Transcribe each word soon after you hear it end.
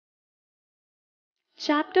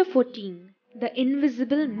Chapter 14, The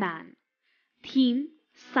Invisible Man. Theme: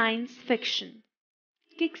 Science Fiction.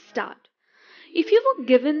 Kickstart. If you were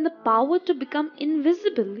given the power to become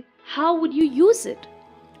invisible, how would you use it?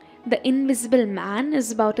 The Invisible Man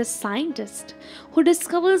is about a scientist who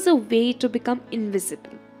discovers a way to become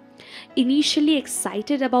invisible. Initially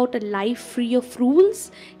excited about a life free of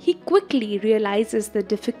rules, he quickly realizes the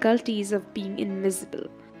difficulties of being invisible.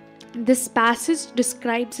 This passage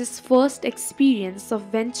describes his first experience of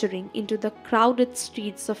venturing into the crowded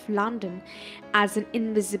streets of London as an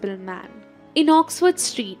invisible man. In Oxford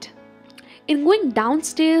Street, in going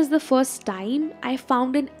downstairs the first time, I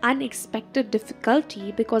found an unexpected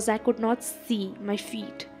difficulty because I could not see my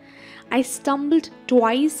feet. I stumbled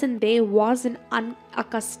twice and there was an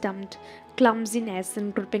unaccustomed clumsiness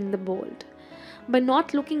in gripping the bolt. By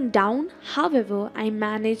not looking down, however, I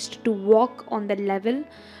managed to walk on the level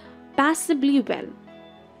passably well.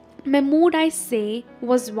 My mood, I say,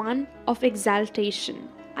 was one of exaltation.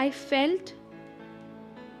 I felt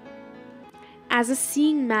as a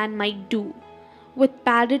seeing man might do, with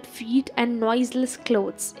padded feet and noiseless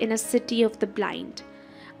clothes in a city of the blind.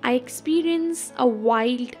 I experienced a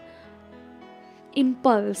wild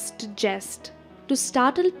impulse to jest, to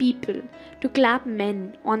startle people, to clap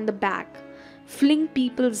men on the back, fling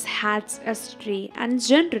people's hats astray, and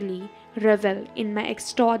generally revel in my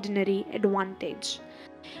extraordinary advantage.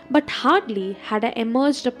 But hardly had I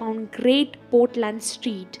emerged upon Great Portland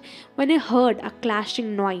Street when I heard a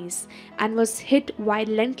clashing noise and was hit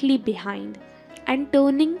violently behind, and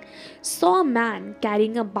turning, saw a man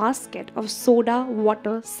carrying a basket of soda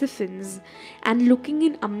water siphons and looking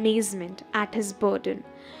in amazement at his burden.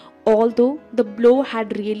 Although the blow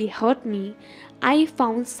had really hurt me, I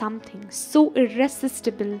found something so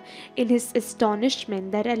irresistible in his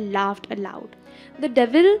astonishment that I laughed aloud. "The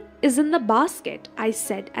devil is in the basket," I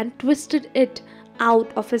said, and twisted it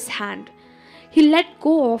out of his hand. He let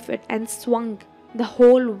go of it and swung the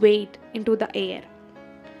whole weight into the air.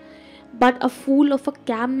 But a fool of a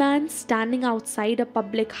cabman standing outside a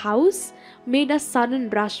public house made a sudden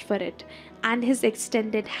rush for it, and his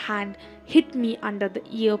extended hand hit me under the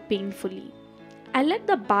ear painfully. I let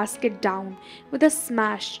the basket down with a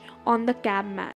smash on the cabman.